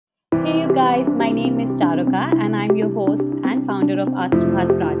you guys, my name is Charuka and I'm your host and founder of Arts to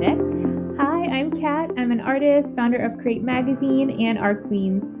Hearts Project. Hi, I'm Kat. I'm an artist, founder of Create Magazine and Art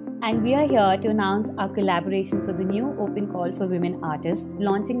Queens. And we are here to announce our collaboration for the new open call for women artists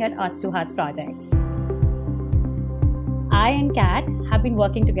launching at Arts to Hearts Project. I and Kat have been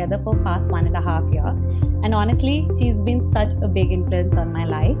working together for past 1.5 years. And honestly, she's been such a big influence on my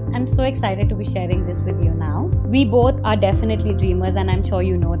life. I'm so excited to be sharing this with you now. We both are definitely dreamers, and I'm sure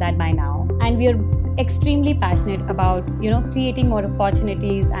you know that by now. And we are extremely passionate about, creating more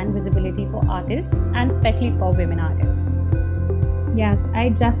opportunities and visibility for artists, and especially for women artists. Yes, I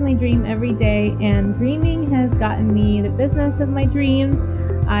definitely dream every day, and dreaming has gotten me the business of my dreams.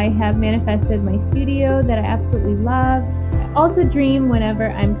 I have manifested my studio that I absolutely love. I also dream whenever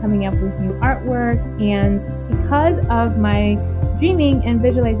I'm coming up with new artwork, and because of my dreaming and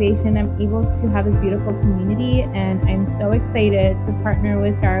visualization, I'm able to have this beautiful community, and I'm so excited to partner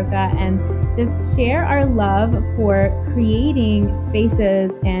with Charuka and just share our love for creating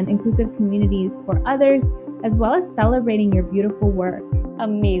spaces and inclusive communities for others, as well as celebrating your beautiful work.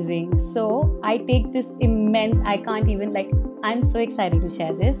 Amazing. So I take this I'm so excited to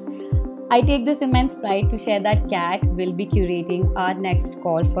share this. I take this immense pride to share that Kat will be curating our next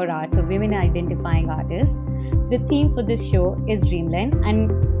call for art for women identifying artists. The theme for this show is Dreamland,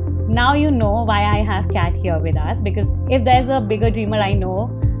 and now you know why I have Kat here with us, because if there's a bigger dreamer I know,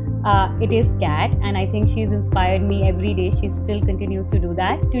 it is Kat, and I think she's inspired me every day. She still continues to do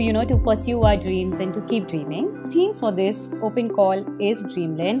that, to pursue our dreams and to keep dreaming. The theme for this open call is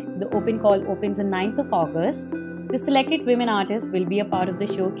Dreamland. The open call opens on 9th of August. The selected women artists will be a part of the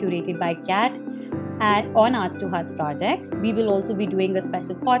show curated by Kat on Arts to Hearts Project. We will also be doing a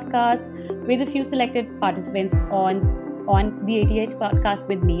special podcast with a few selected participants on the ATH podcast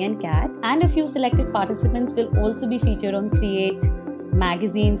with me and Kat. And a few selected participants will also be featured on Create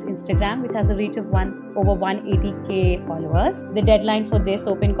Magazine's Instagram, which has a reach of over 180k followers. The deadline for this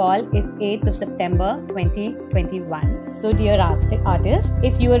open call is 8th of September 2021. So dear artists,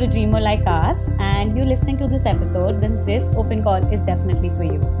 if you are a dreamer like us and you're listening to this episode, then this open call is definitely for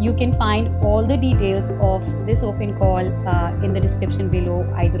you. You can find all the details of this open call in the description below,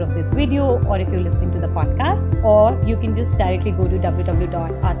 either of this video or if you're listening to the podcast, or you can just directly go to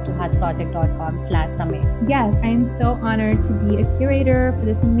www.artstoheartsproject.com/summit. Yes, I am so honored to be a curator for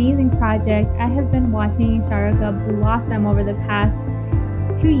this amazing project. I have been watching Charuka blossom over the past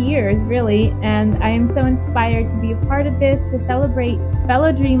 2 years, really, and I am so inspired to be a part of this, to celebrate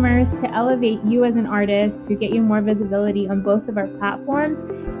fellow dreamers, to elevate you as an artist, to get you more visibility on both of our platforms,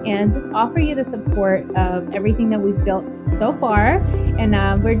 and just offer you the support of everything that we've built so far. And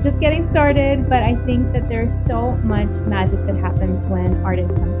we're just getting started, but I think that there's so much magic that happens when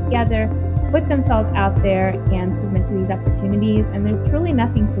artists come together, put themselves out there, and submit to these opportunities. And there's truly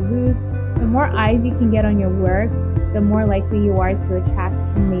nothing to lose. The more eyes you can get on your work, the more likely you are to attract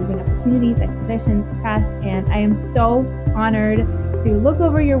amazing opportunities, exhibitions, press. And I am so honored to look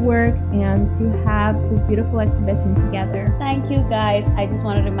over your work and to have this beautiful exhibition together. Thank you guys. I just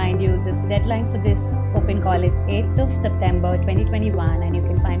want to remind you, this deadline for this open call is 8th of September 2021, and you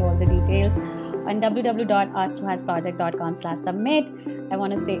can find all the details on www.artstoheartsproject.com/summit. I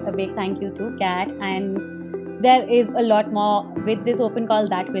want to say a big thank you to Kat, and there is a lot more with this open call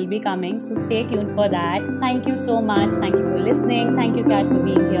that will be coming, so stay tuned for that. Thank you so much. Thank you for listening. Thank you, Kat, for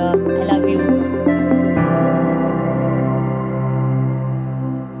being here. I love you.